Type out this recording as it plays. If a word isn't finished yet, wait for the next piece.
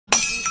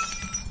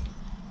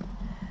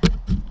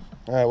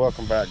Alright,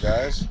 welcome back,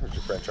 guys. There's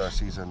your French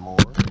RCs and more.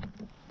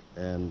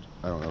 And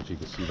I don't know if you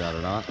can see that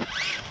or not.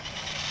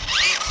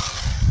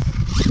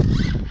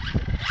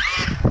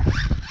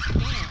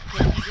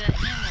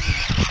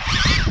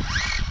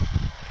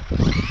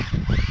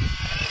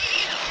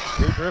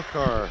 New drift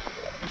car.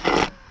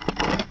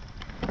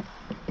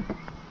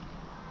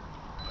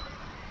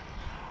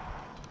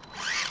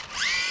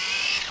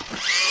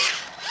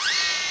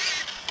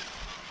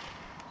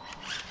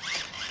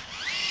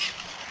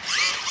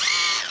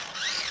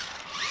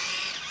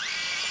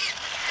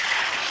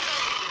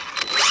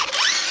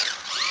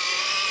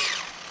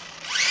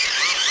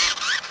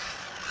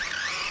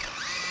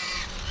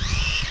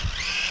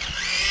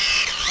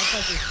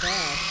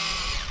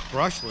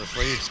 Brushless,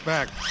 what do you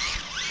expect?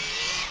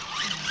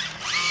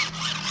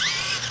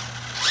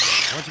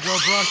 Once you go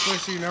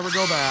brushless, you never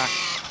go back.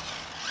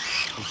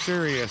 I'm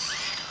serious.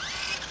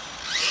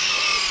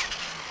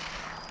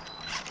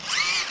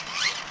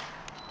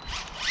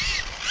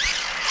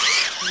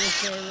 Did they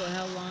say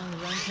how long the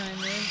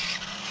runtime is?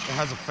 It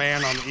has a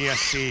fan on the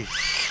ESC.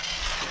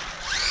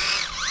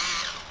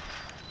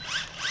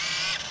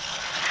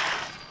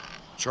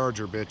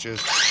 Charger,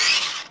 bitches.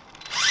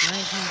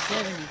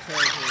 1970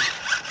 Charger.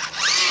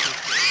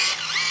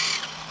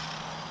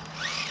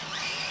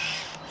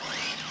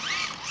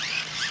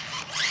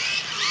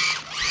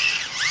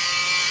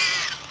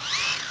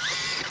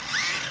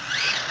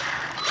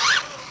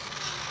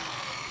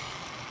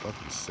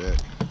 Fucking sick.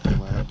 I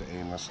might have to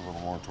aim this a little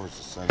more towards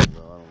the center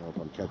though. I don't know if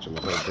I'm catching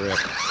the whole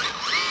drift.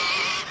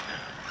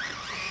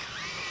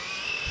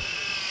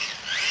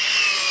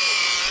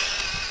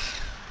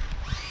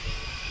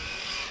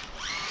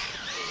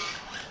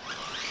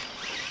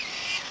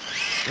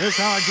 This is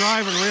how I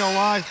drive in real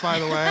life, by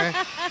the way.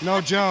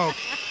 No joke.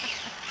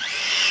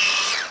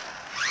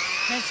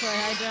 That's why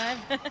I drive.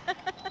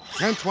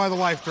 Hence why the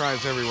wife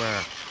drives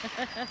everywhere.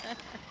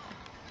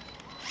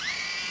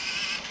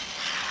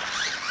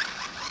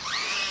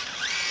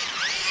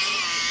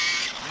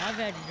 I've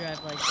had to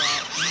drive like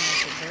that in my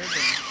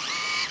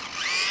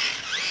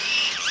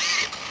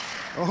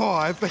Suburban. Oh,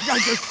 I think I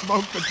just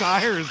smoked the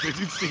tires. Did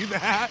you see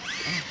that?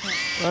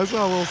 I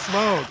saw a little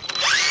smoke.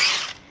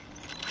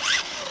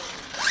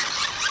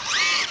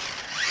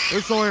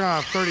 It's only on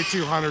a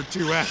 3200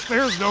 2S.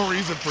 There's no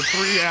reason for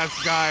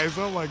 3S, guys.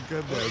 Oh my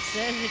goodness. It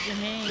says it can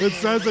handle it. It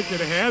says it can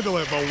handle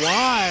it, but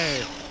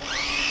why?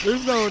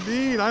 There's no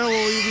need. I don't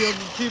want to be able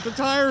to keep the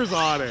tires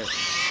on it.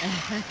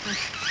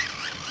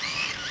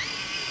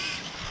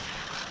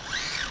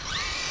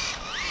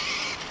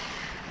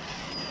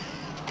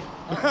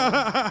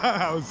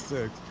 That was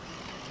sick.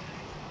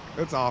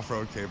 It's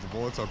off-road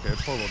capable. It's okay.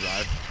 It's four-wheel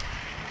drive.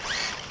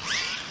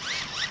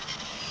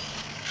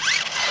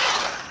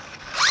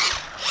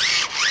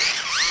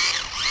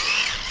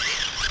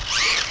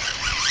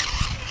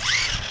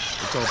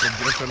 It's open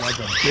drifting like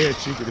a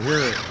bitch. You can hear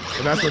it.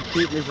 And that's what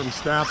keeps me from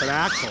snapping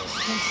axles.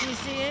 Can she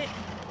see it?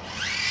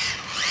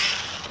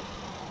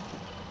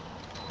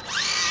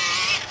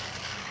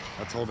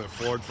 Let's hold it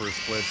forward for a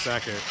split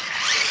second.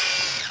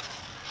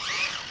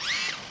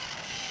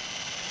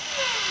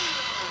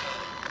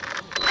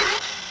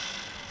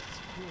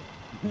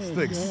 This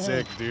thing's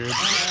sick, dude.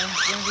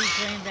 Don't be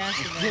trained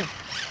after that.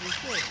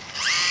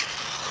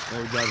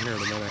 We'll be done here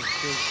in a minute.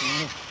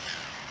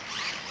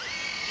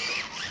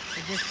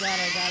 I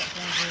got it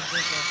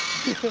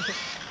from the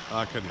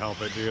I couldn't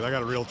help it, dude. I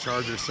got a real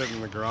Charger sitting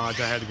in the garage.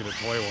 I had to get a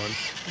toy one.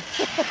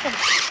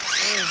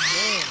 Oh,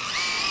 man.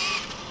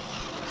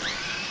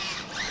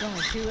 It's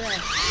only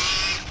 2S.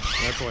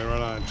 That's only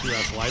run on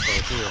 2S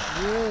LiPo, too.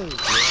 Really?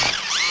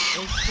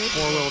 Yeah.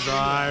 Four-wheel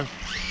drive.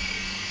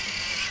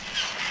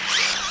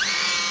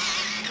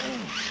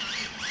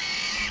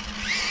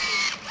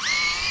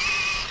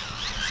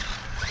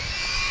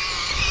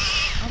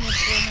 Almost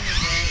 400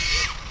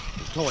 bucks.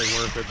 It's totally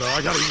worth it, though.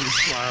 I gotta use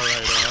Smile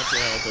right now. I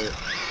can't help it.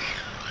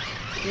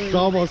 It's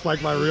almost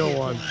like my real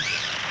one.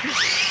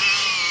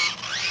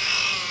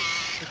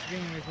 It's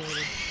being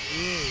recorded.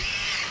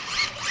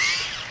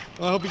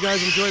 Well, I hope you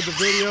guys enjoyed the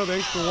video.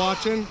 Thanks for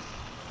watching.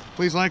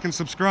 Please like and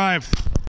subscribe.